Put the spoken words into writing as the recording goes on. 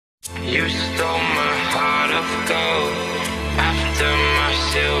You stole my heart of gold after my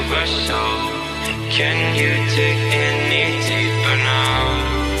silver soul. Can you dig any deeper now?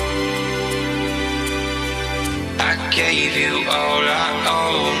 I gave you all I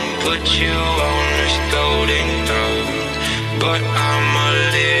own, put you on this golden throne, but I'm a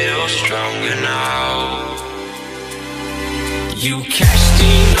little stronger now. You cashed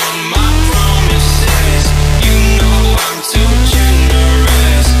in on my promises. You know I'm too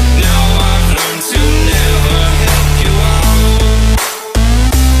generous. Now I've learned to never help you out,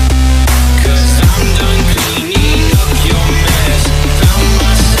 'cause I'm done cleaning up your mess. Found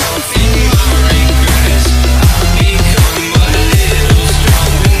myself in my regrets. I've become a little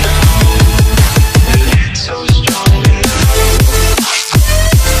stronger now, a little stronger now.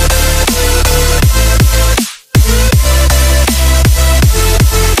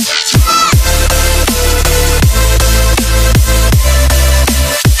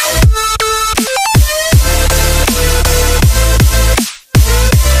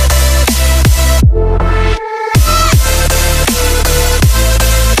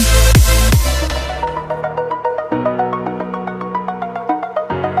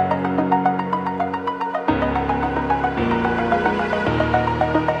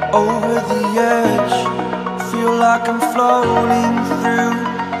 Over the edge, feel like I'm floating through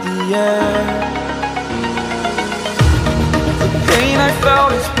the air. The pain I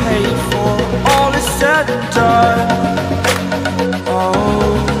felt is paid for, all is said and done.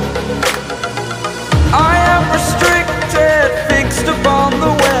 Oh, I am restricted, fixed upon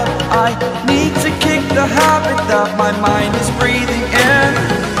the web. I need to kick the habit that my mind is breathing in.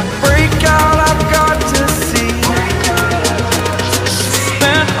 Break out, I've got to see.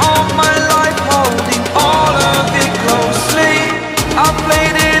 Spent all my life holding all of it closely. I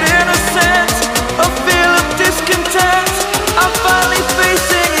played it innocent, a feel of discontent. I'm finally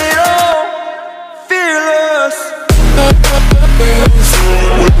facing it all, fearless.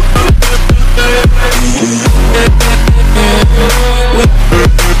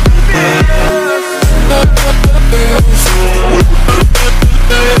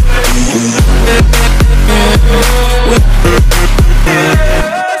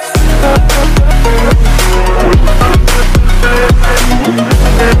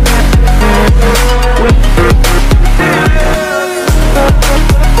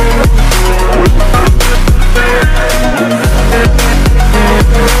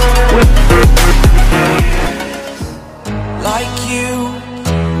 Like you,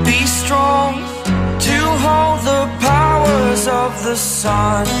 be strong to hold the powers of the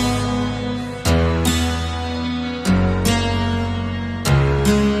sun.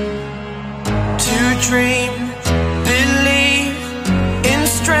 To dream, believe in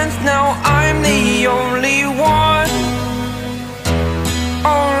strength. Now I'm the only one,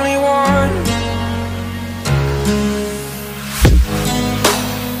 only one.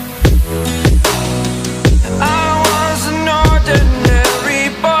 I was an ordinary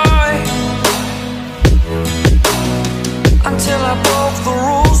boy until I broke the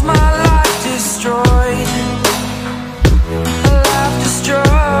rules. My life destroyed, a life destroyed.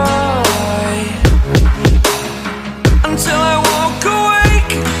 Until I woke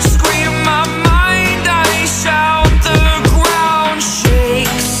awake, scream my mind, I shout, the ground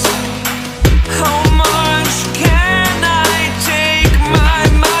shakes. How much can I take? My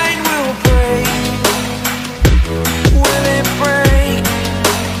mind will break. Will it break?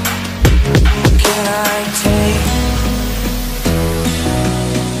 Can I take?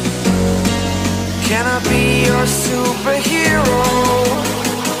 Can I be your superhero?